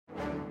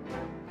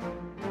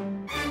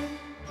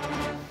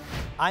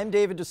I'm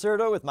David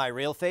DiCerto with my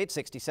Real Fate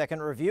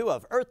 60-second review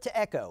of Earth to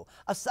Echo,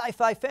 a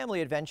sci-fi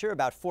family adventure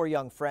about four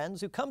young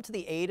friends who come to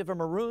the aid of a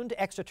marooned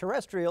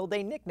extraterrestrial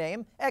they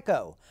nickname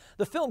Echo.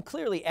 The film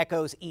clearly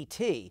echoes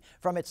E.T.,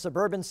 from its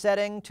suburban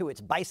setting to its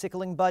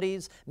bicycling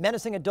buddies,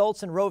 menacing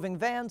adults in roving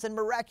vans, and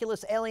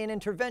miraculous alien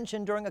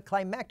intervention during a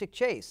climactic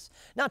chase.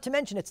 Not to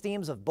mention its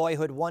themes of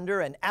boyhood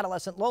wonder and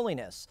adolescent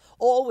loneliness,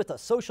 all with a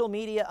social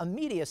media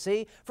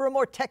immediacy for a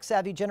more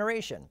tech-savvy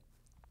generation.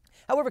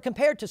 However,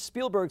 compared to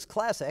Spielberg's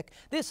classic,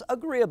 this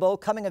agreeable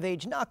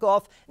coming-of-age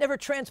knockoff never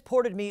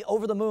transported me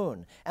over the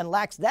moon and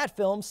lacks that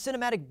film's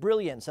cinematic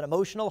brilliance and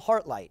emotional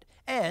heartlight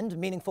and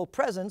meaningful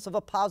presence of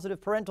a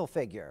positive parental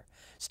figure.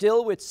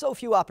 Still, with so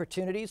few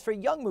opportunities for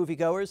young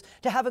moviegoers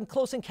to have a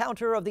close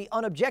encounter of the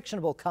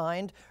unobjectionable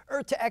kind,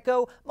 Earth to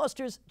Echo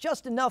musters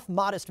just enough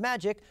modest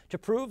magic to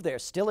prove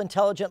there's still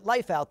intelligent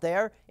life out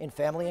there in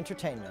family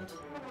entertainment.